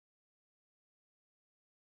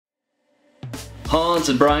Hans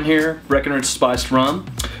and Brian here, Breckenridge Spiced Rum.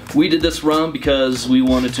 We did this rum because we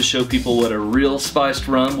wanted to show people what a real spiced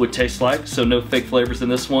rum would taste like, so no fake flavors in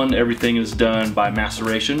this one. Everything is done by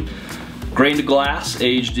maceration. Grain to glass,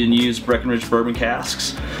 aged in used Breckenridge Bourbon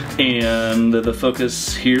casks, and the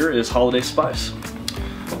focus here is holiday spice.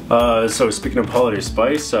 So speaking of holiday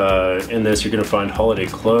spice, in this you're going to find holiday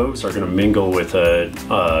cloves are going to mingle with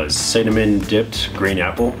a cinnamon dipped green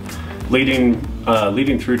apple, leading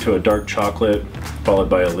through to a dark chocolate, followed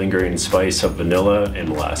by a lingering spice of vanilla and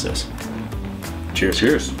molasses. Cheers.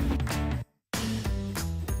 Cheers.